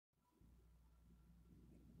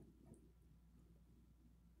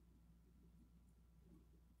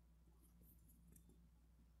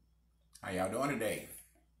How y'all doing today?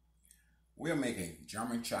 We're making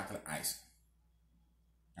German chocolate icing.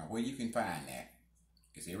 Now where you can find that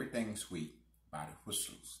is Everything Sweet by the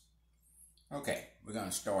Whistlers. Okay, we're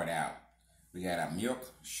gonna start out. We got our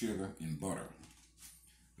milk, sugar, and butter.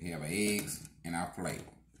 We have our eggs and our flavor.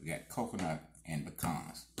 We got coconut and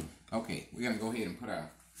pecans. Okay, we're gonna go ahead and put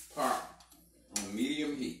our pot on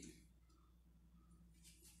medium heat.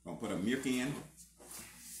 Gonna put our milk in.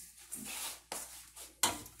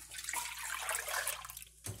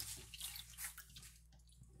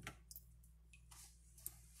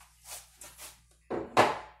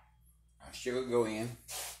 Sugar go in.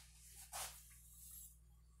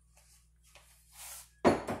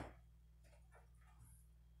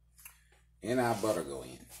 And our butter go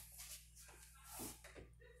in.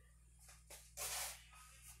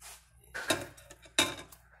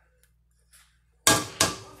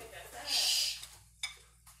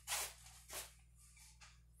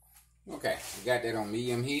 Okay, we got that on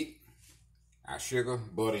medium heat. Our sugar,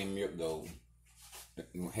 butter, and milk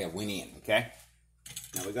went in, okay?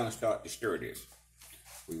 Now we're gonna start to stir this.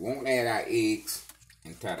 We won't add our eggs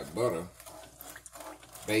into the butter,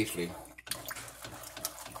 basically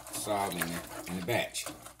dissolving in the batch.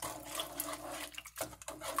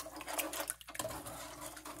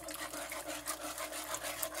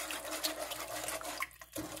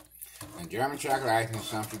 And German chocolate icing is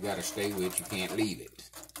something you gotta stay with. You can't leave it.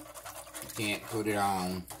 You can't put it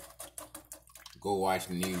on, go watch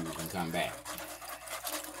the news, and come back.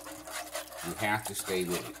 You have to stay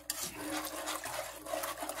with it.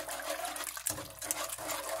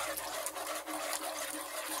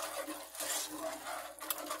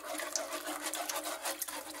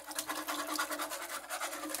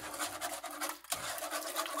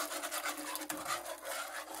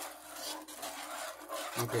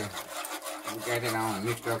 Okay, we got it on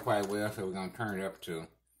mixed up quite well, so we're going to turn it up to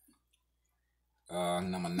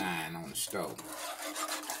number 9 on the stove.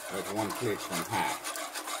 That's 1 click from high.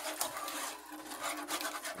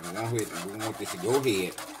 We want this to go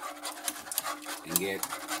ahead and get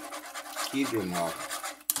heated enough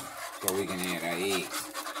so we can add our eggs.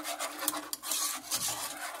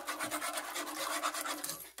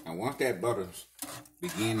 And once that butter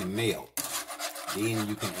begin to melt, then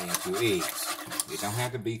you can add your eggs. It don't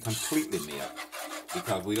have to be completely melt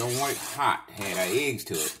because we don't want it hot to add our eggs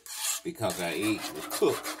to it because our eggs will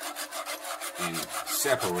cook and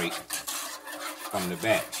separate from the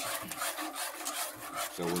batch.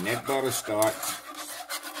 So when that butter starts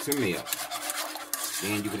to melt,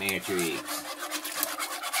 then you can add your eggs.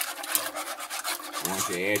 Once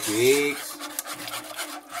you add your eggs,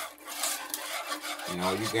 and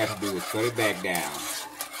all you got to do is cut it back down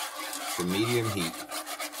to medium heat.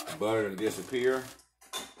 The butter will disappear.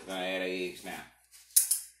 We're gonna add our eggs now.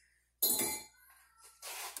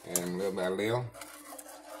 Add them little by little.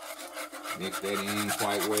 Mix that in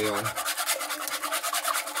quite well.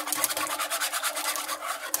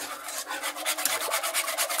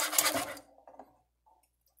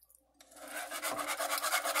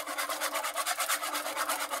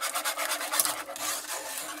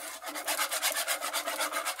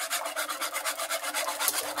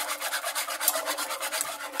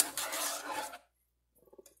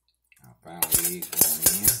 Eggs going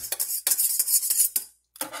in.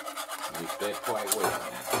 Mix that quite well.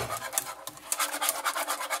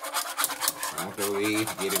 I want those eggs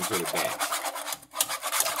to get into the batch.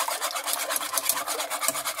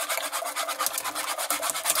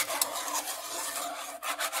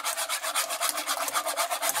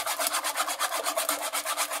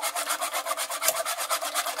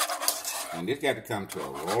 And this got to come to a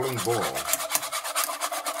rolling boil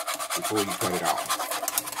before you cut it off.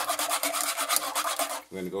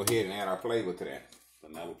 We're going to go ahead and add our flavor to that.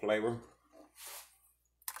 Another flavor.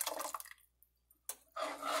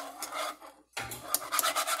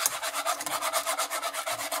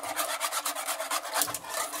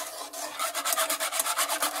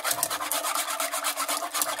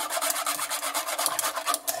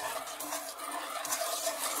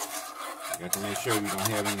 You got to make sure you don't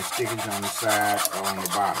have any stickers on the side or on the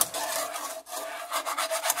bottom.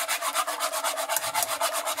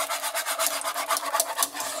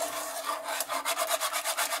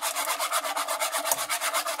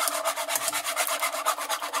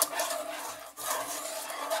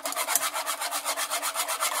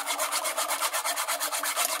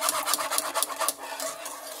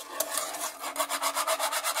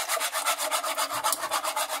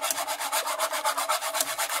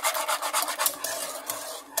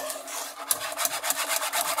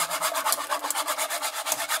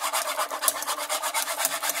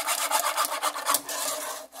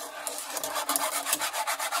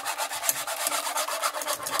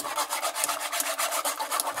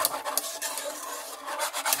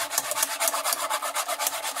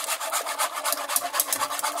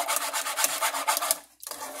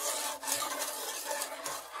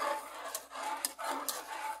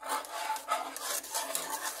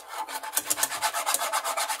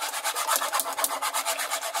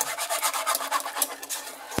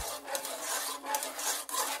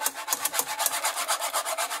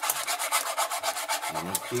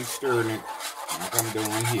 keep stirring it like I'm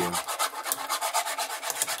doing here.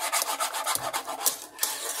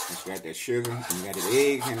 It's got that sugar and you got the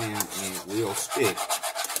eggs in there and it will stick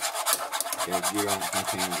if you don't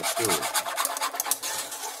continue to stir it.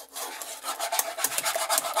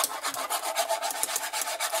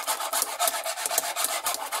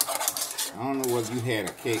 I don't know whether you had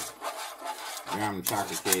a cake, German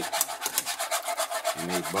chocolate cake, and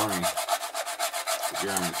they burn the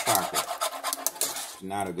German chocolate. It's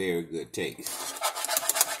not a very good taste.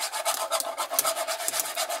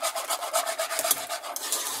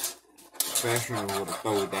 Professional would have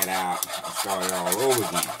thrown that out and started all over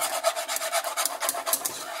again.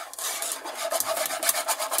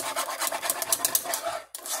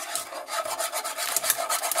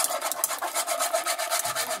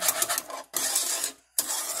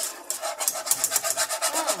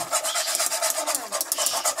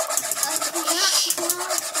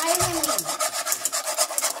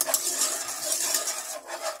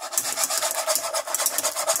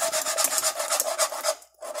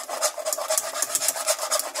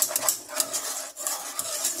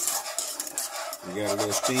 You got a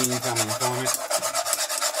little steam coming from it,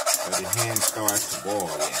 but the hand starts to boil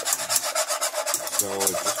yet. So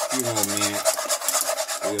it's just a few more minutes,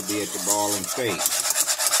 we'll be at the boiling stage.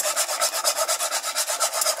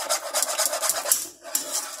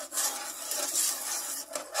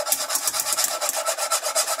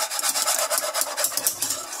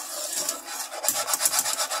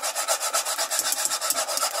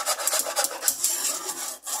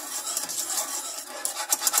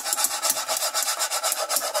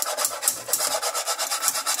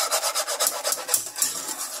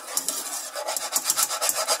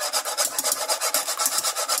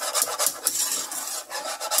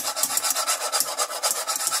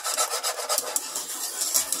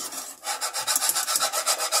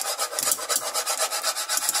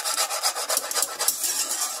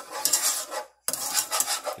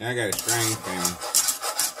 Now I got a strange family.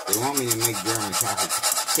 They want me to make German chocolate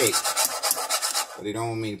cake, but they don't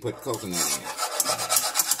want me to put coconut in it.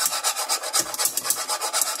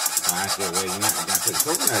 So I said, well, you're not going to put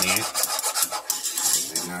coconut in it.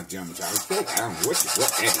 It's not German chocolate cake. I don't know what that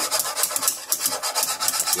is.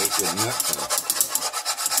 Cake with nuts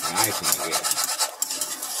and icing, I guess.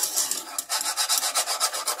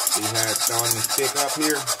 See how it's starting to stick up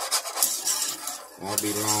here? Won't be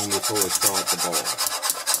long before it starts to boil.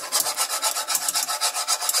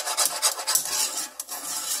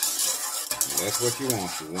 That's what you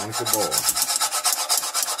want. You want it to boil.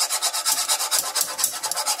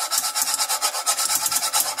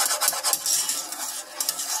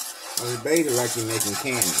 Well, it's basically like you're making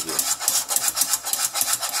candy here.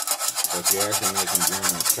 But you're actually making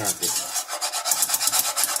German chocolate.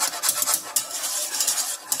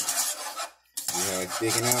 See how it's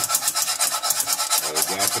sticking up? Well, it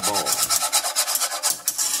got to boil.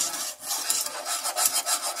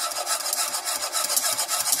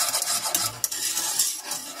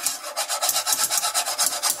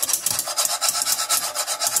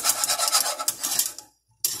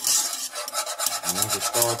 Once it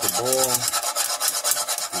starts to boil,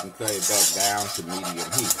 you can cut it back down to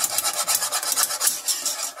medium heat.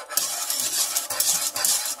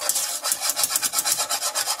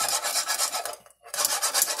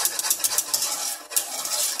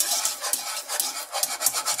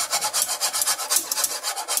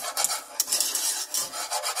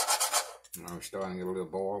 Now we're starting to get a little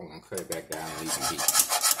boil, we're going to cut it back down to medium heat.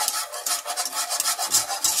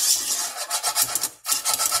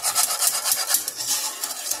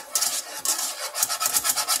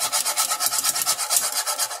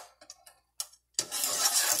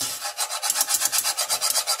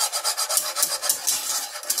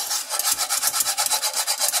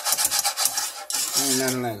 Ain't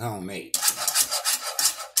nothing like homemade.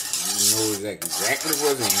 You know exactly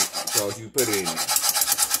what's in it because you put it in there.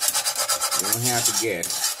 You don't have to guess.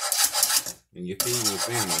 And you're feeding your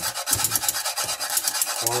family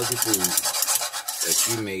quality food that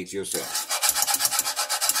you made yourself.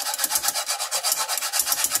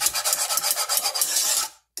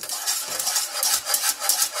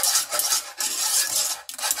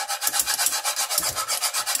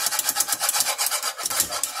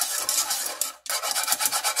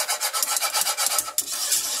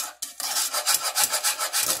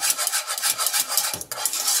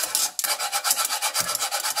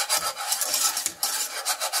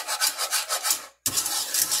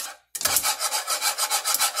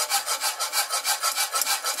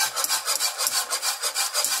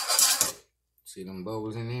 See them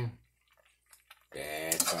bubbles in there?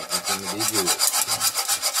 That's something to be good.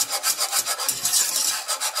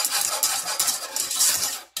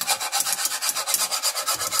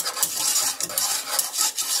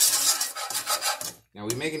 Now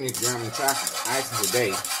we're making this German chocolate icing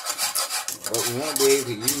today, but we won't be able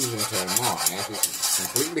to use it until tomorrow. After it's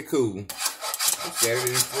completely cool, we'll set it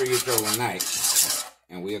in the fridge overnight,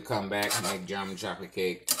 and we'll come back and make German chocolate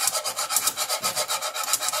cake,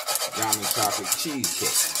 German chocolate cheesecake.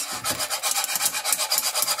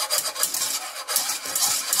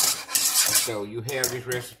 So you have this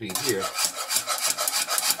recipe here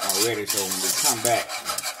already, so when we come back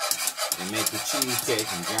and make the cheesecake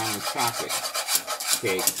and German chocolate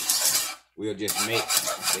cake, we'll just make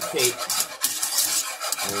the cake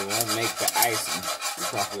and we won't make the icing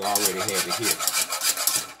because we already have it here.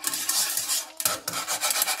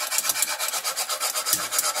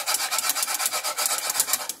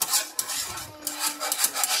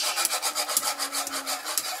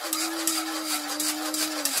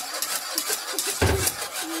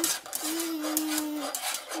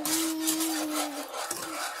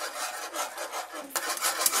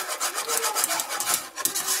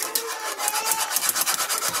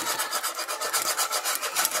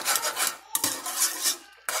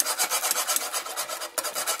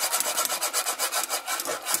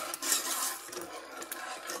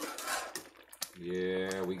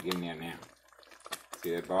 Yeah, we getting there now.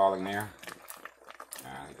 See that ball in there?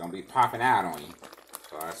 It's gonna be popping out on you.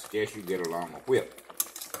 So I suggest you get along a whip.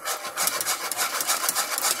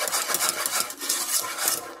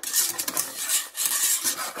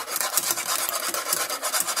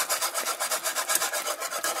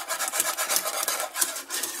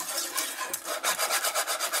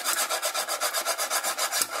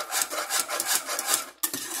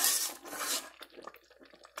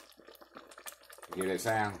 Hear that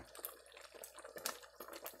sound?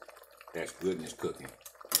 That's goodness cooking. I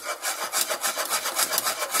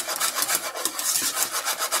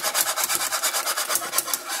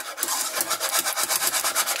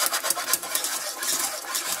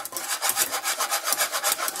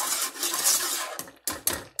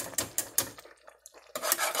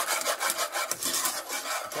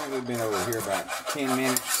think we've been over here about 10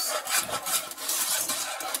 minutes.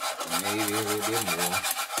 Maybe a little bit more.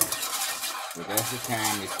 But that's the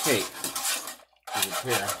time it takes to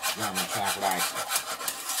prepare German chocolate icing.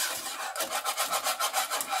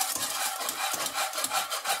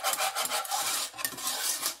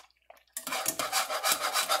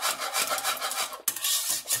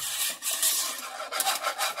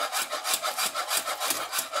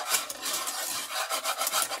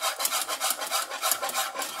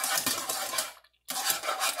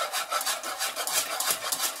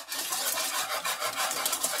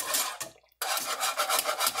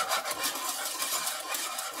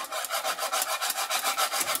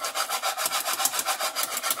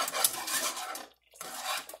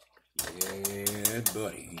 Yeah,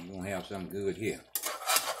 buddy, you're gonna have something good here.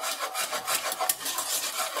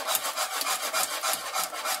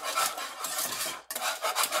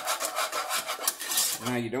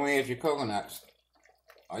 Now you don't add your coconuts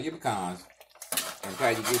or your pecans until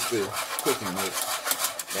you get through cooking with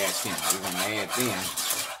that tin. We're gonna add them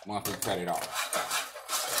once we cut it off.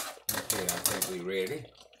 Okay, I think we're ready.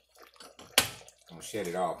 Gonna shut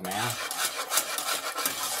it off now.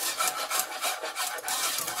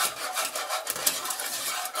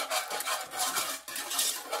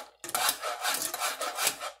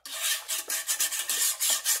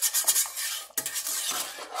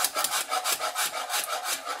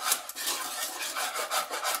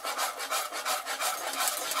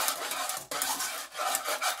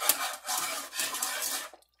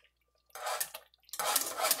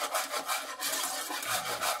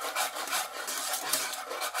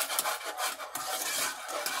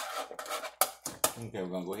 Okay, we're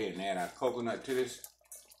gonna go ahead and add our coconut to this.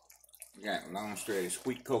 We got long shredded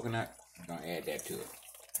sweet coconut. We're gonna add that to it.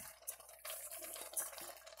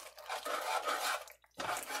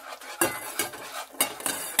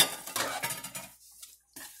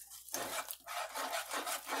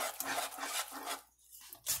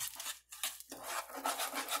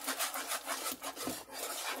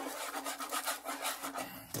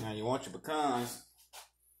 Now you want your pecans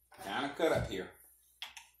kind of cut up here.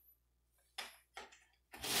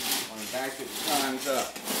 When you back your pecans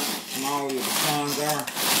up, the smaller your pecans are,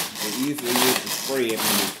 the easier it is to spread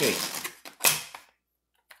on your cake.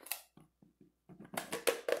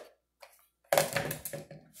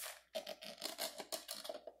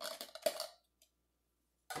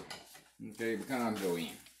 Okay, pecans go in.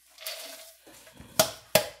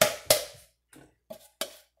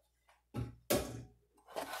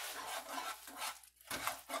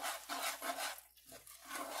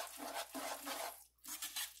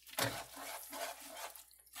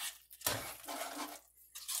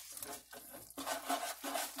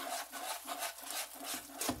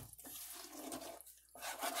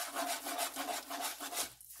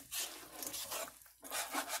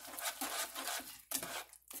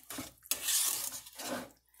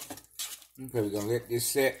 Okay, we're gonna let this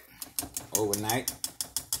set overnight.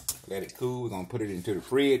 Let it cool. We're gonna put it into the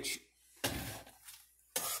fridge.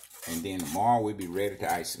 And then tomorrow we'll be ready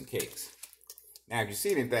to ice some cakes. Now, if you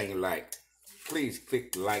see anything you like, please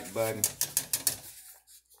click the like button.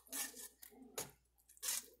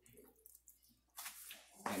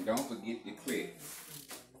 And don't forget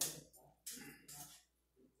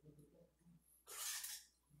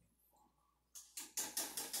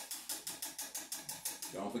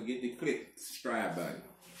to click the subscribe button.